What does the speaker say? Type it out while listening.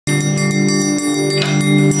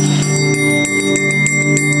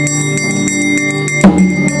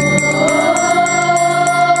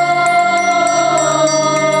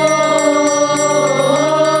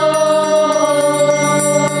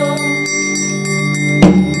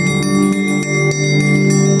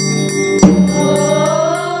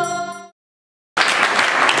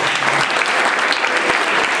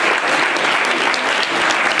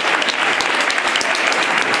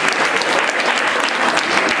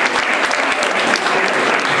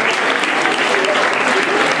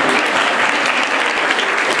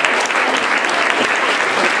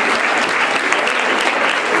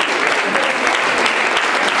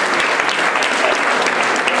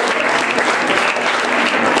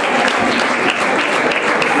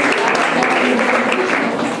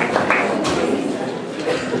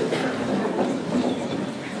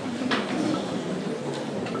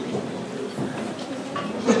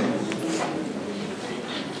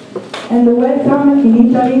and welcome in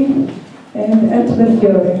Italy and at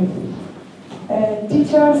Belfiore.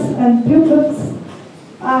 Teachers and pupils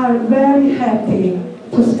are very happy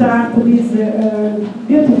to start this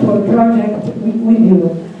beautiful project with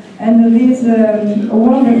you and these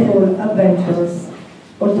wonderful adventures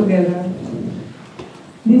all together.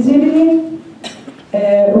 This evening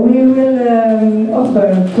we will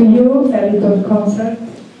offer to you a little concert,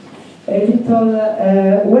 a little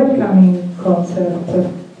welcoming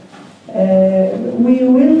concert. We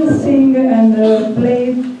will sing and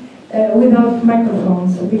play without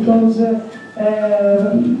microphones because it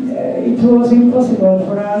was impossible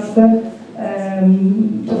for us to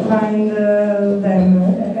find them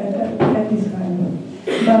at this time.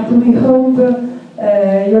 But we hope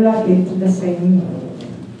you like it the same.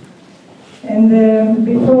 And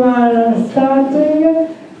before starting,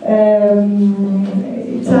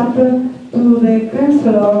 it's up to the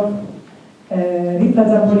Chancellor Rita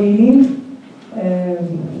Zampolini.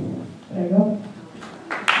 Prego.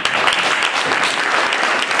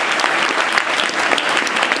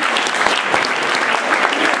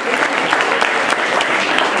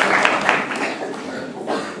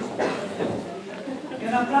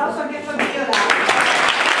 Un applauso anche a Fabiola.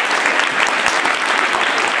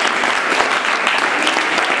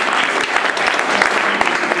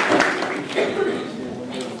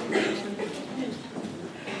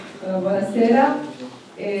 Buonasera,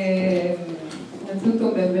 innanzitutto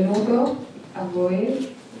un benvenuto a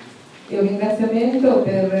voi e un ringraziamento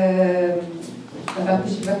per la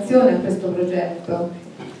partecipazione a questo progetto.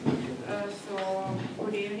 So,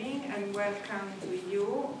 good evening and welcome to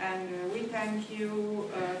you, and we thank you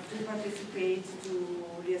to participate to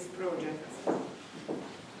this project.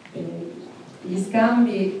 Gli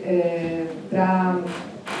scambi tra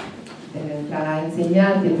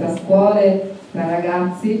insegnanti e tra scuole, tra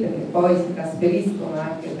ragazzi, perché poi si trasferiscono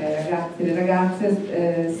anche tra i ragazzi e le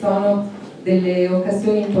ragazze, sono delle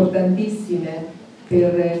occasioni importantissime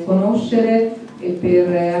per conoscere e per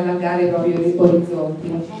allargare i propri orizzonti.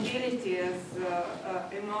 Mobility is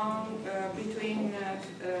between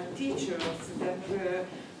teachers that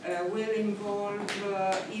will involve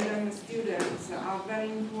even students are very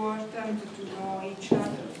important to know each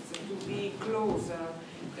other, to be closer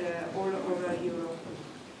all over Europe.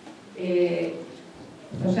 E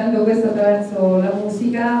facendo questo attraverso la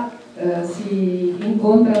musica si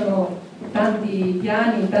incontrano tanti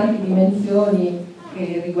piani, tante dimensioni che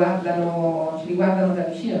ci riguardano da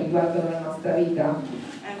vicino, riguardano la nostra vita.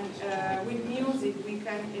 And with music we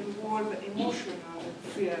can involve emotional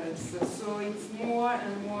fields, so it's more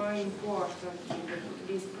and more important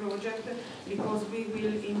this project because we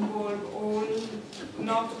will involve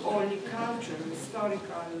not only cultural,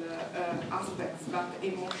 historical aspects, but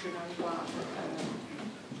emotional ones.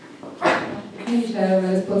 Quindi c'è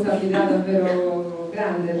una responsabilità davvero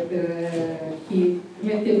grande per chi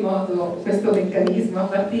mette in moto questo meccanismo a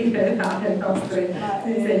partire dalle nostre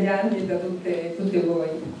insegnanti e da tutte voi.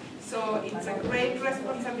 So it's a great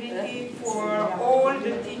responsibility for all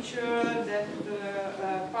the teachers that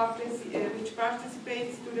which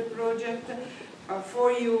participates to the project,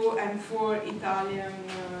 for you and for Italian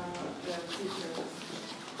teachers.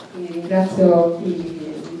 Quindi ringrazio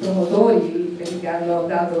i promotori che hanno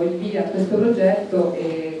dato il via a questo progetto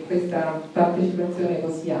e questa partecipazione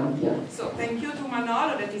così ampia. So thank you to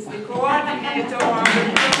Manolo, that is the coordinator of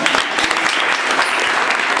the project.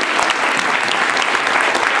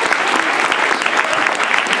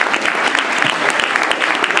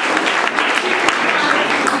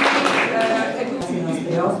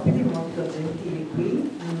 Ospiti molto gentili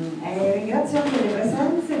qui e ringrazio anche le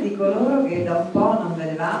presenze di coloro che da un po' non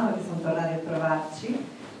vedevamo e che sono tornati a trovarci,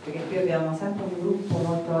 perché qui abbiamo sempre un gruppo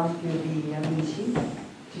molto ampio di amici,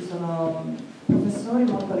 ci sono professori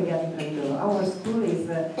molto legati tra di loro. Our school is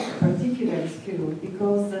a particular school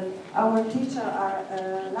because our teachers are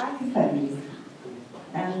like families,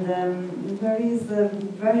 and there is a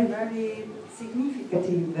very, very significant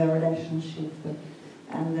relationship.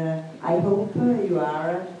 And I hope you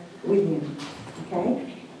are with me, okay?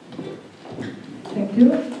 Thank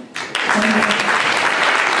you.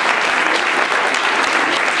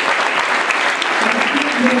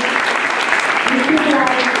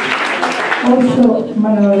 Also,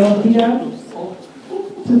 Manolo here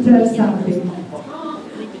to tell something.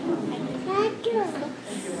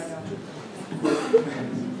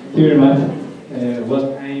 Thank you very much.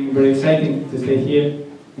 Well, I'm very excited to stay here.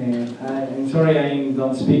 I'm sorry I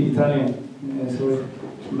don't speak Italian, sorry,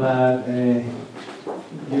 but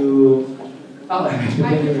you. Oh, thank you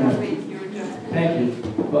very much. Thank you.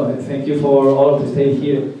 Well, thank you for all to stay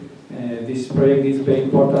here. This project is very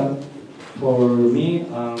important for me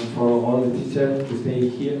and for all the teachers to stay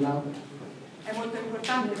here now. È molto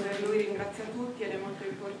importante per lui, ringrazia tutti ed è molto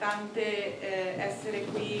importante essere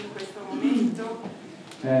qui in questo momento.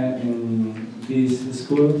 This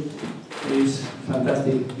school is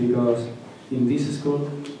fantastic because in this school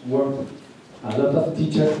work a lot of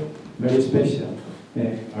teachers very special.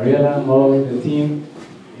 Ariella, all the team,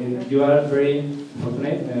 you are very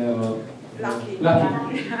fortunate. Lucky.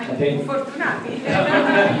 Okay. Fortunati.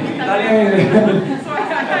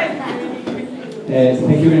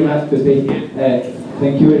 Thank you very much to stay here.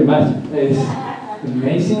 Thank you very much. It's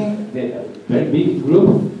amazing, very big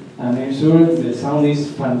group, and I'm sure the sound is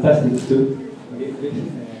fantastic too. Okay,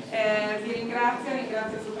 please. Vi ringrazio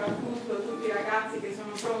soprattutto tutti i ragazzi che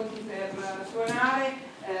sono pronti per suonare.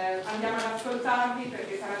 Andiamo ad ascoltarvi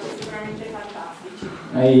perché saranno sicuramente fantastici.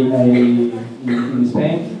 In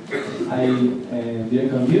Spain, I did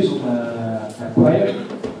confuse a choir,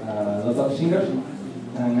 a lot of singers,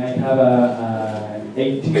 and I have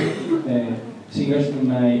 18 singers in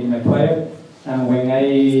my choir. And when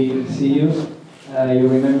I see you, I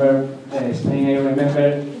remember Spain. I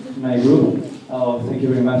remember my group. Oh, thank you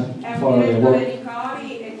very much È for un the direttore work. di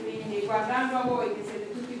cori e quindi guardando a voi che siete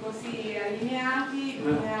tutti così allineati,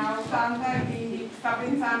 ne ha 80 e quindi sta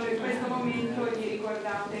pensando in questo momento e vi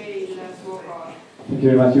ricordate il suo coro. Thank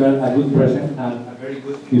you very much. You are a good person and a very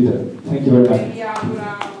good tutor. Thank you very E much. vi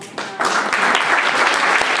auguro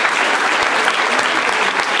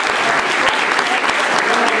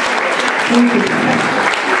Thank you.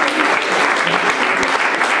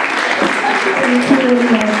 Thank you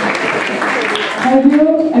very much. Have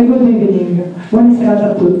you a good evening. Buona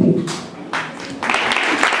serata a tutti.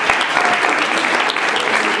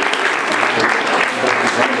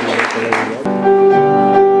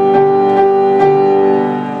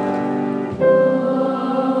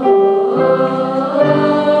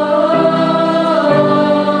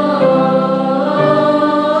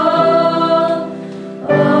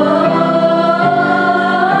 Oh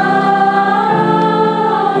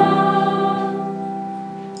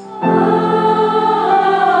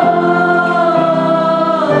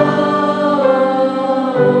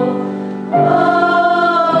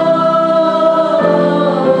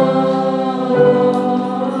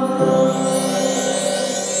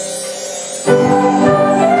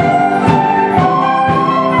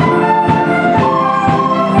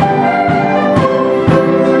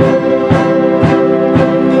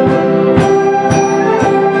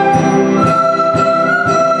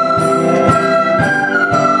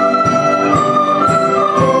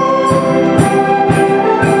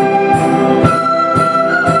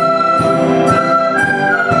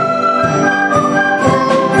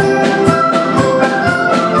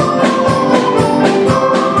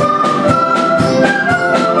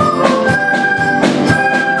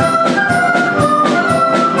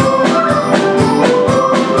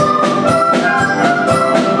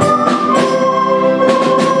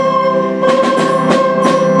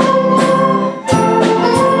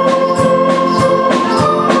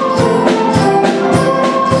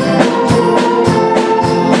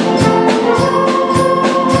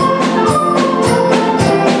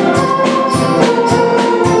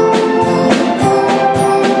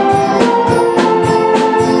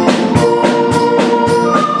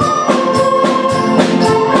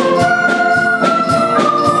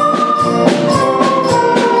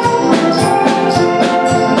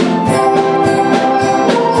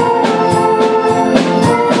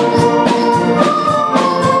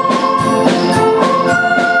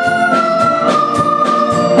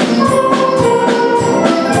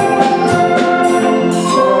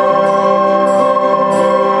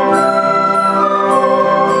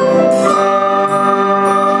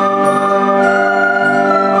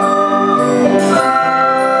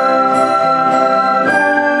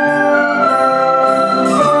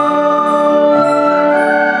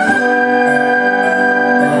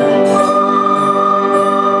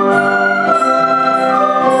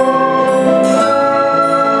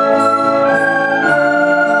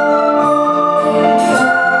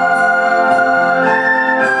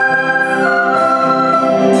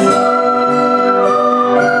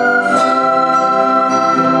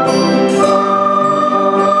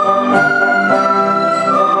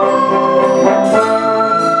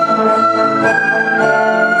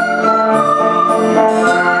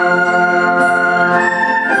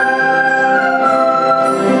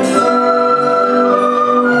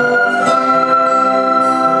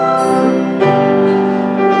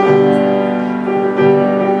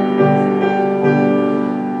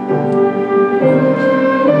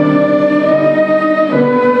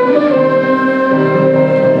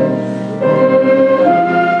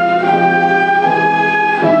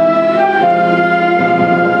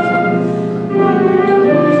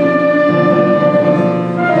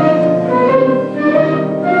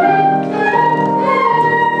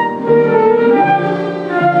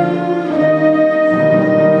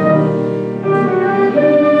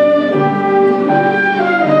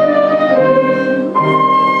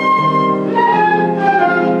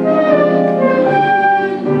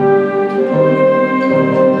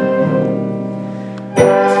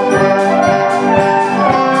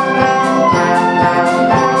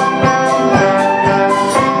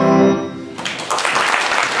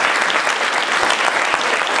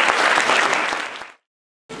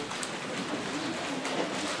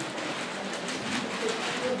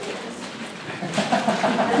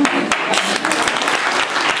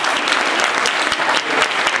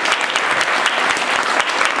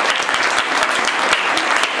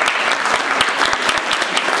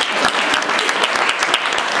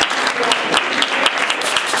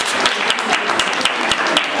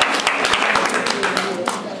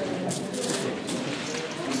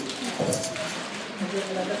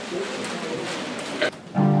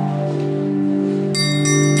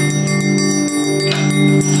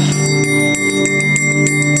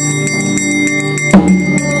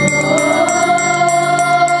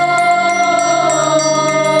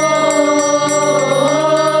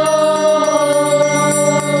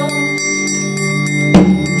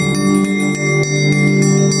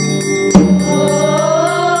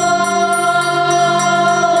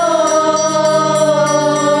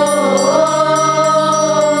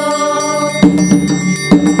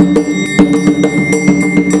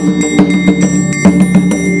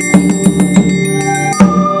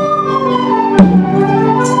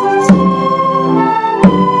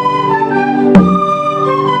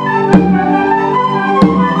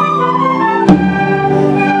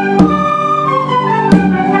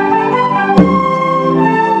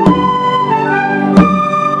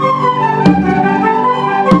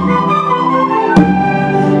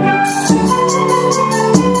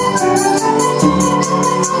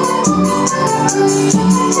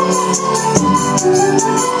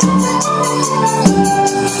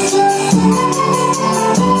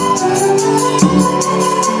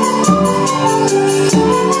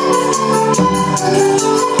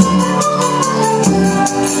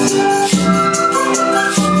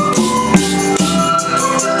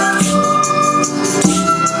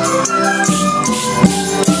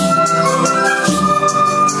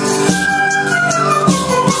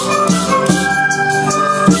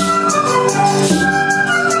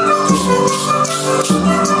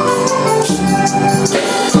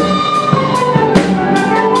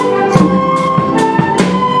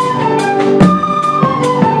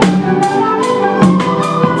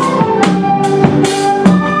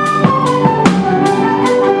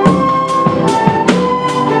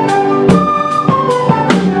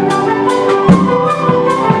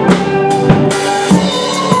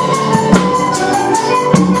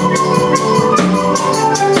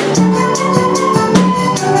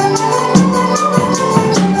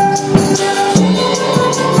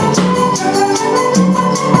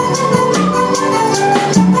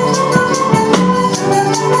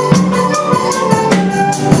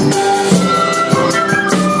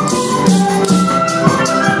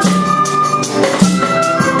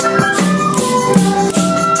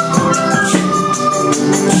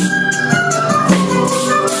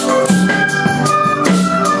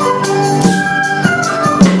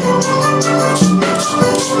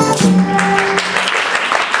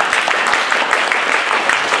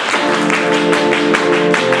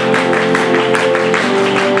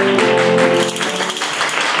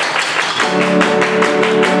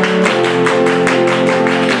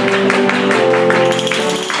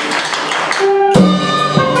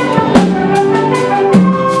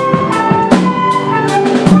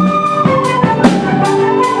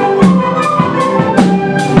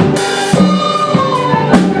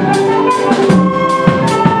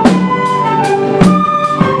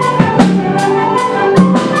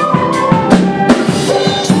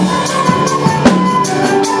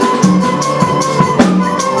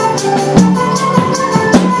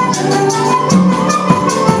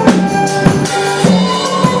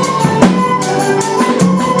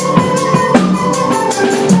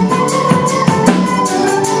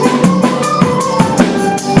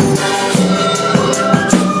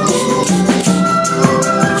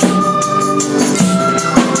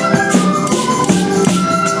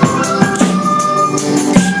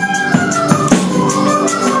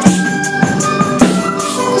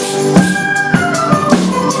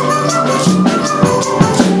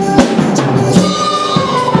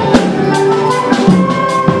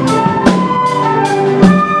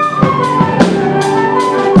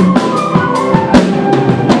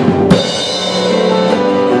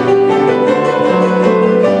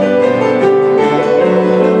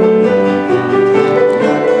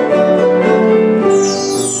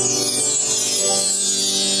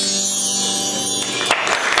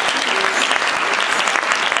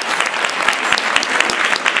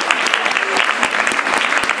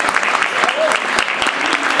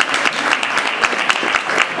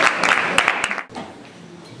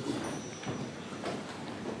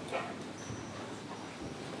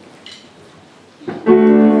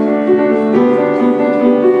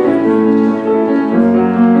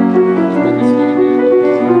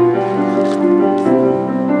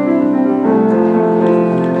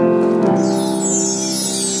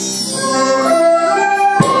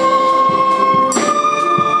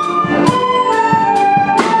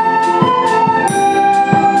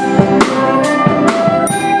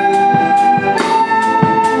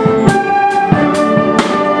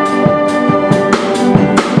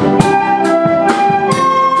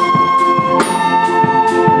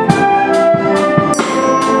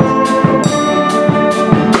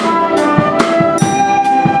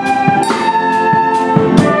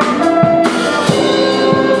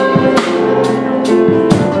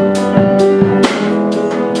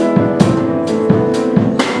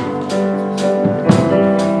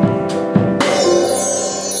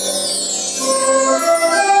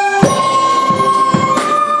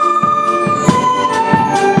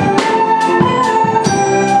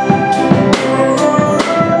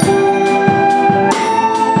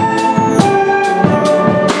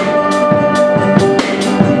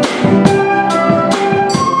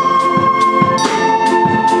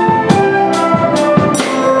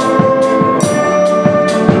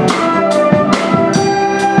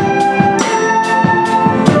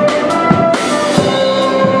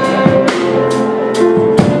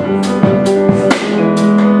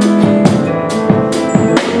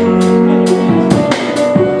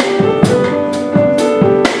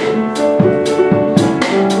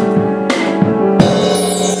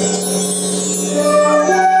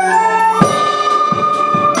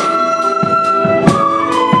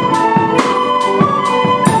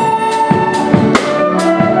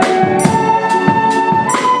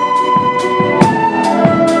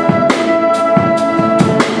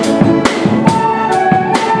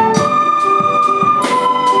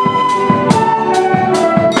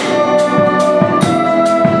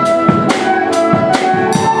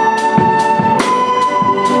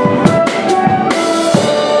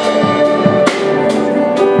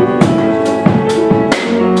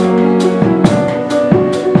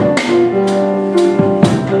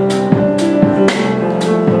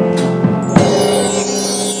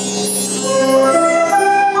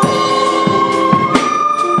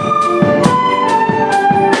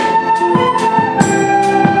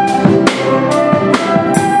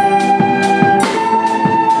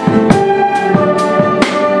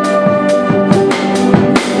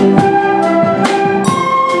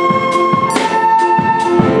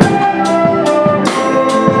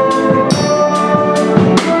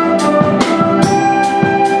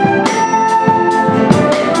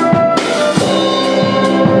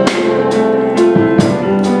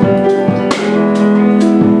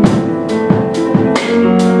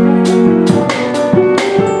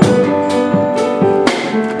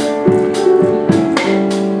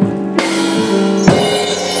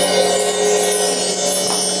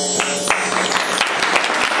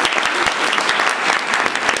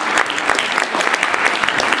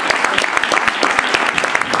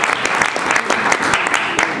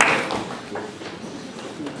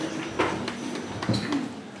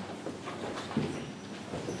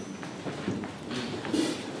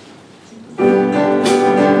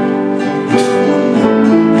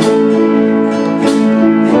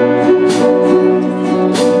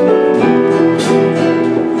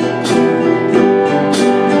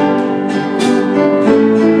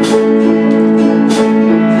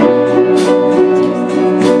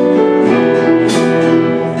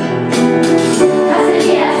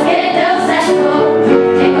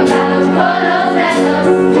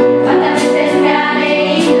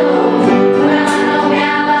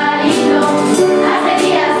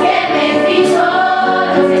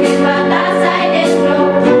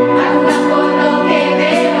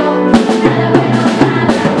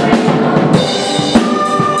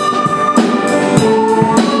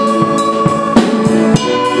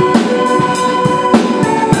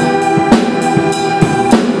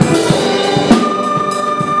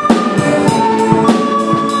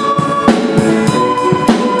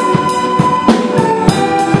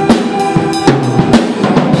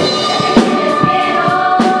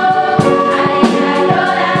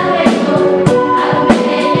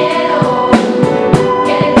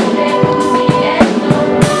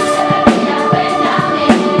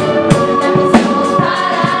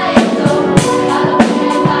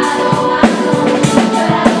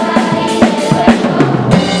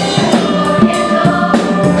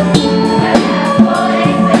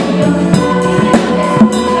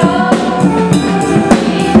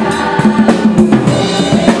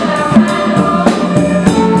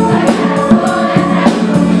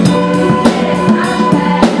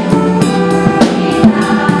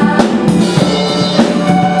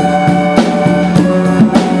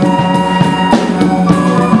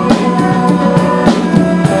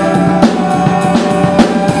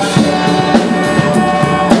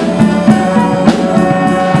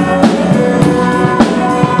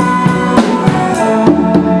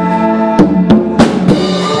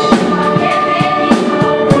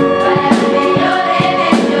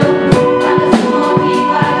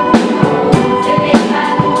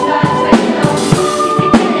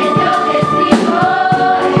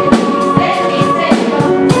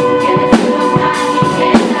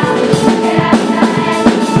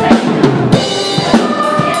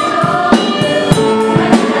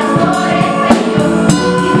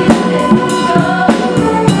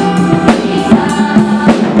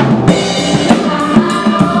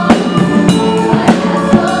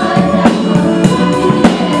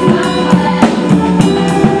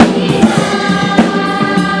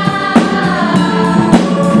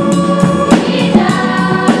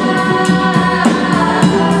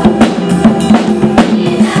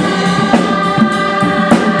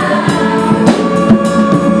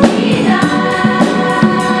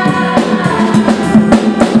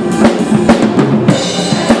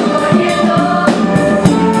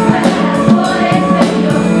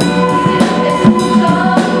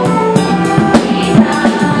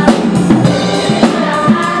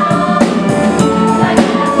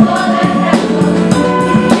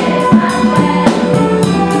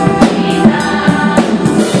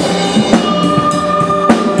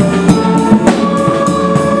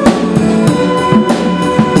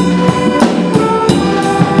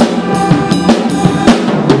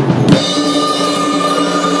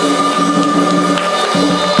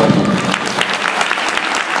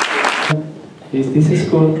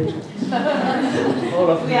all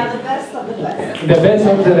of We you. are the best of the best. The best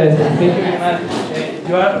of the best. Thank you very much.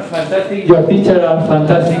 You are fantastic. Your teachers are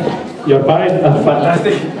fantastic. Your parents are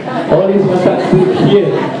fantastic. All is fantastic here.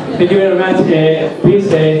 Thank you very much. Please,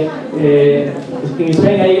 in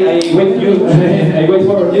Spain, I wait you. I wait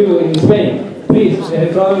for you in Spain. Please,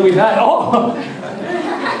 travel with us. Oh.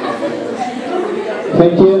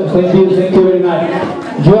 Thank you very much.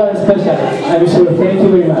 You are special. I'm sure. Thank you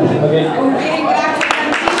very much. Okay.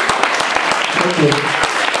 Thank you.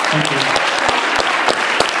 Thank you.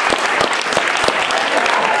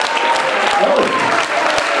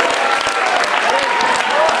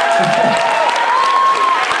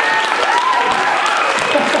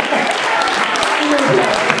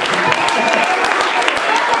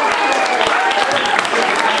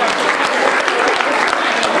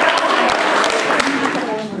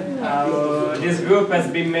 This group has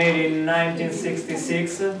been made in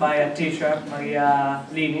 1966 by a teacher, Maria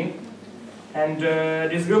Lini, and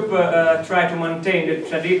this group tried to maintain the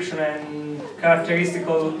tradition and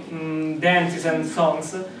characteristical dances and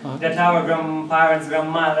songs that our grandparents,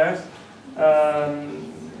 grandmothers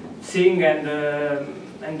sing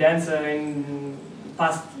and dance in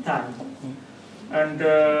past time. And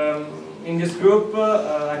in this group,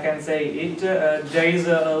 I can say it, there is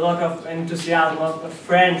a lot of enthusiasm, of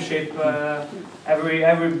friendship,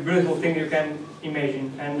 every beautiful thing you can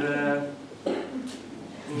imagine, and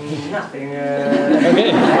nothing.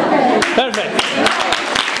 Okay, perfect.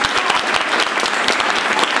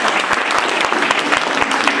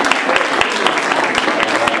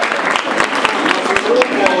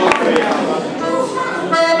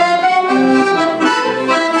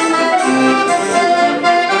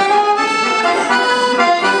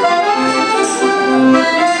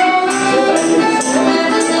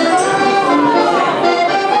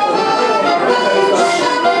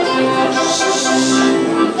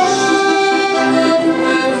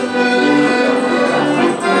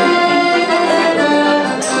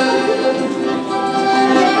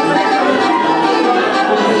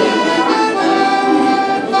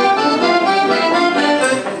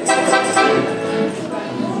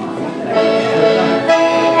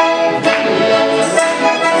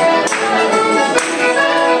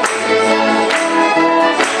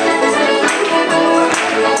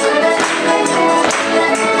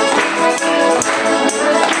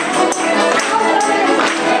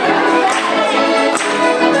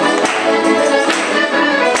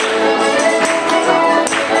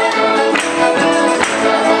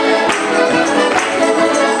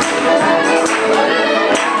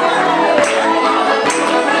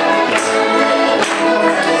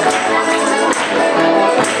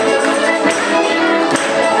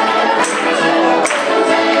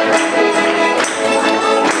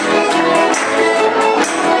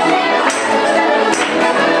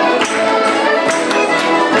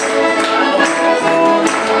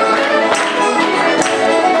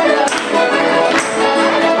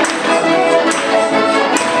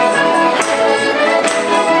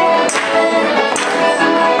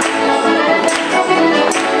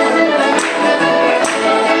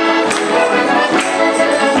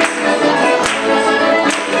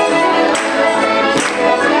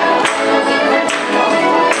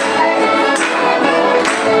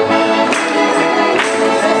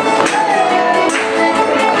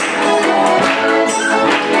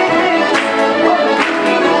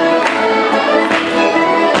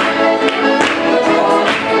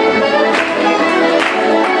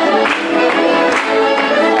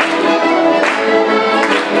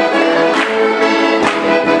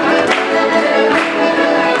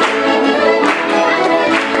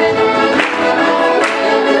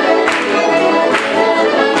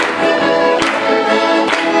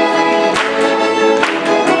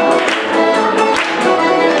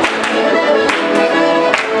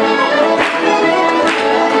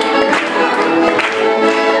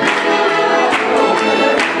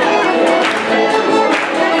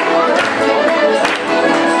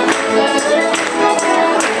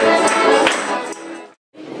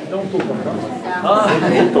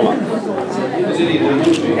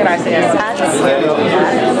 Grazie.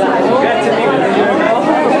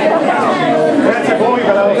 Grazie a voi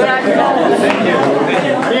per la